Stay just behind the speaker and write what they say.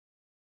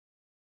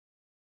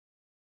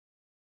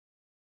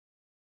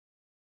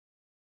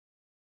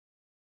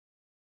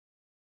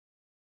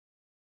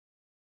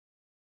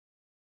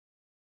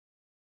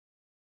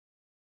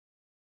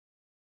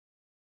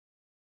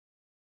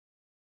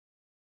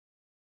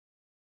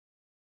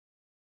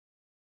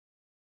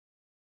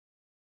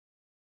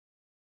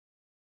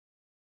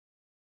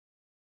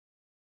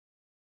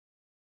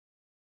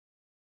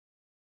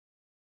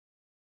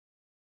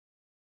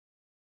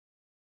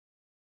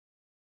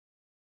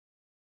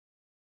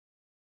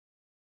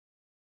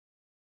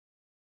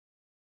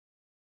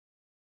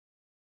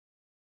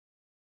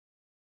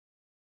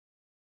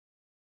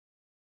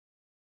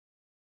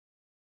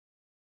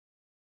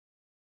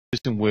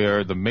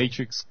where the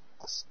matrix,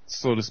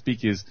 so to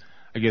speak, is,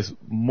 I guess,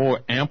 more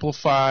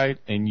amplified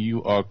and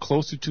you are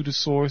closer to the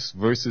source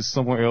versus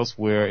somewhere else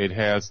where it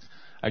has,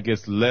 I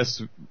guess,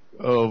 less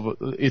of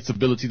its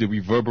ability to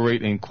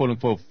reverberate and quote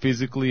unquote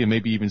physically and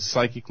maybe even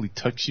psychically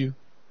touch you?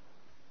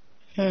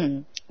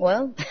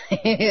 Well,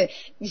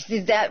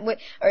 is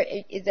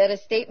that a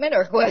statement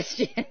or a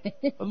question?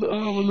 a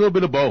little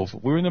bit of both.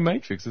 We're in the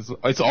matrix.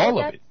 It's all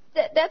of it.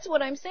 That's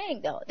what I'm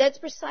saying, though. That's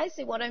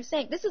precisely what I'm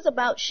saying. This is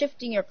about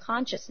shifting your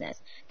consciousness.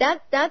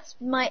 That's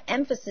my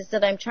emphasis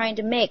that I'm trying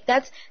to make.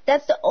 That's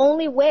the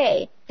only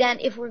way. Then,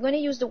 if we're going to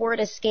use the word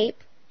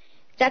escape,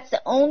 that's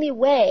the only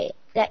way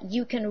that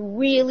you can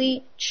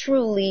really,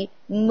 truly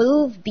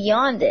move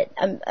beyond it.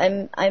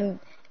 I'm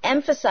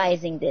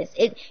emphasizing this.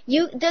 It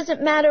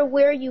doesn't matter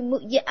where you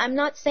move. Yeah, I'm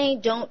not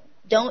saying don't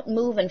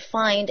move and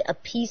find a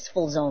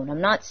peaceful zone.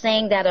 I'm not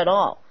saying that at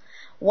all.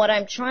 What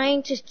I'm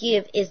trying to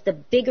give is the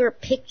bigger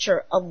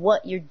picture of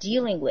what you're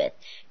dealing with,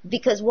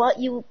 because what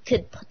you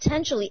could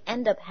potentially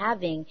end up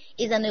having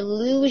is an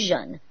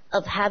illusion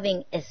of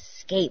having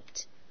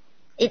escaped.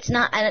 It's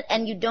not,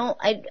 and you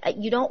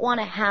don't want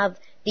to have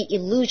the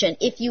illusion.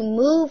 If you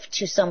move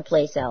to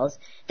someplace else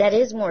that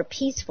is more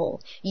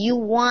peaceful, you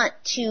want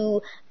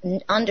to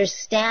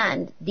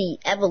understand the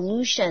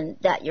evolution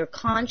that your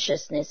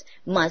consciousness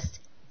must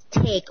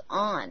take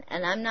on.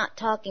 And I'm not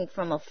talking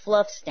from a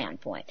fluff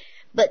standpoint,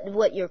 but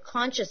what your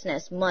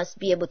consciousness must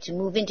be able to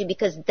move into,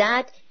 because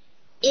that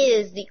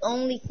is the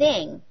only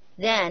thing,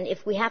 then,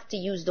 if we have to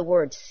use the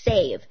word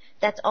save,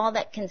 that's all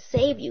that can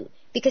save you.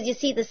 Because you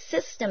see, the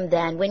system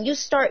then, when you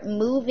start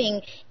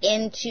moving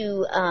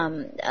into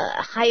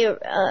a higher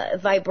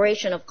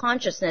vibration of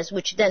consciousness,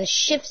 which then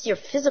shifts your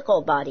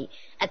physical body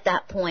at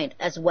that point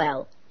as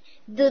well,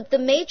 the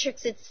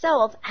matrix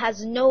itself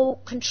has no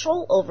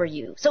control over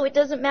you. So it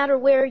doesn't matter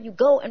where you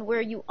go and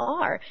where you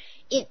are.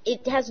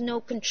 It has no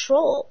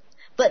control.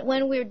 But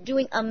when we're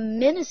doing a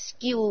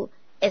minuscule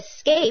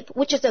escape,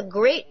 which is a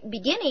great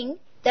beginning,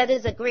 that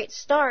is a great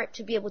start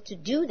to be able to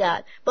do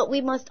that, but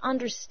we must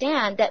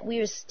understand that we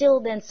are still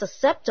then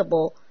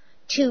susceptible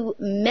to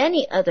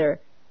many other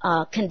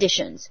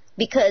conditions,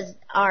 because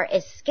our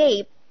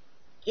escape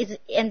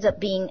ends up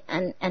being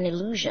an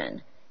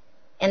illusion.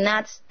 And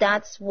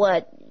that's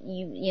what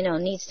you know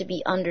needs to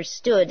be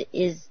understood,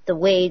 is the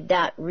way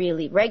that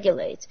really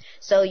regulates.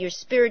 So your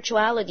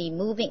spirituality,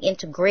 moving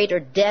into greater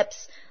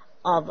depths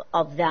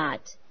of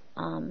that,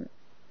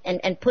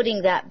 and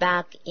putting that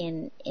back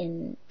in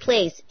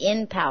place,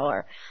 in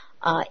power,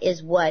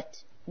 is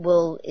what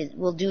will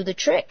do the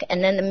trick.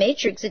 And then the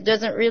matrix, it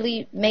doesn't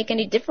really make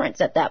any difference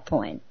at that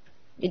point.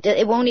 It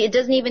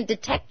doesn't even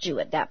detect you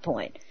at that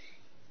point.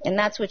 And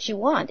that's what you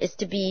want, is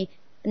to be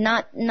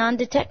not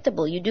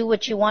non-detectable. You do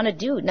what you want to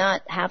do,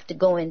 not have to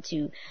go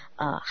into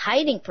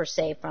hiding per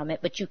se from it,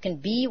 but you can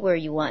be where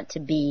you want to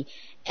be,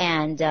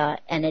 and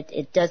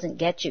it doesn't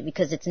get you,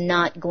 because it's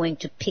not going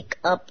to pick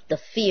up the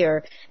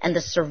fear and the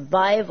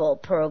survival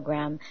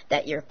program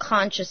that your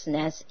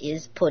consciousness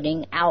is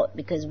putting out.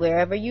 Because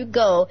wherever you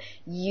go,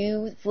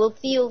 you will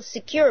feel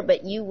secure,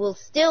 but you will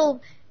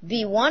still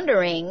be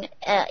wondering,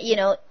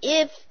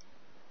 is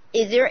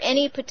there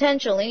any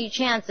potential, any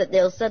chance that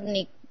they'll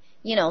suddenly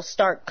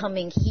start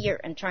coming here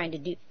and trying to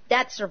do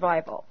that.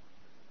 Survival.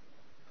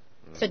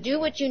 So do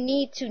what you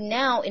need to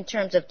now in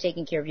terms of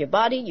taking care of your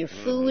body, your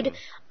food,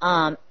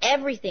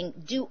 everything.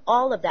 Do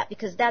all of that,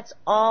 because that's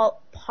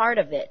all part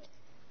of it.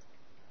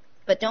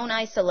 But don't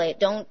isolate.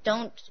 Don't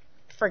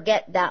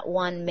forget that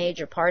one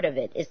major part of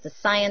it is the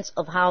science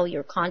of how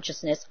your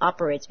consciousness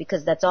operates,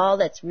 because that's all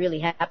that's really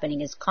happening.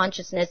 Is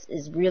consciousness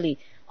is really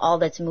all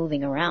that's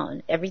moving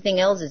around. Everything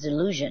else is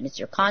illusion. It's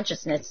your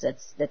consciousness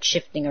that's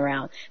shifting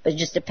around. But it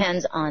just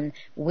depends on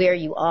where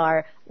you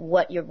are,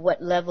 what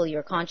level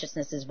your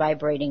consciousness is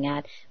vibrating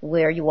at,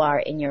 where you are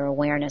in your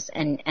awareness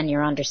and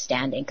your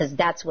understanding, because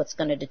that's what's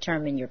going to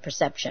determine your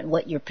perception,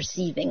 what you're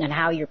perceiving and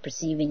how you're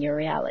perceiving your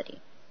reality.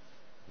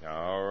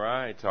 All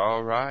right.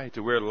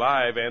 We're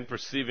live and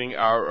perceiving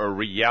our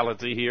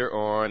reality here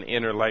on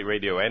Inner Light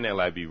Radio and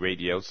LIB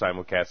Radio,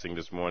 simulcasting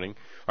this morning.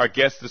 Our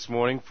guest this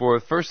morning for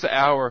the first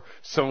hour,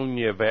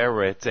 Sonia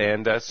Barrett.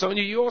 And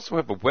Sonia, you also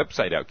have a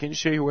website out. Can you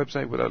share your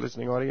website with our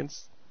listening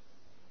audience?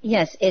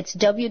 Yes, it's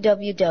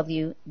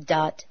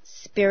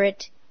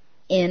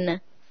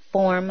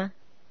www.spiritinform.com.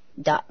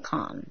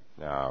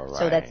 All right.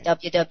 So that's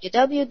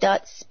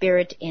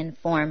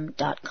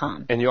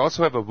www.spiritinform.com. And you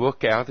also have a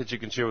book out that you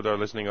can share with our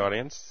listening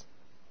audience?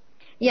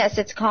 Yes,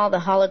 it's called The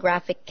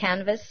Holographic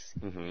Canvas.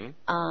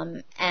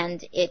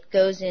 And it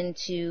goes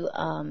into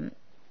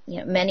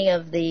many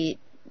of the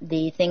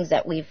things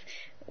that we've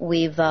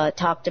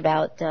talked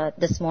about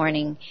this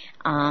morning,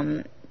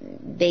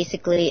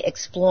 basically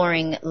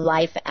exploring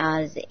life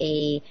as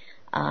a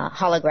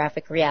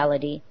holographic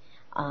reality,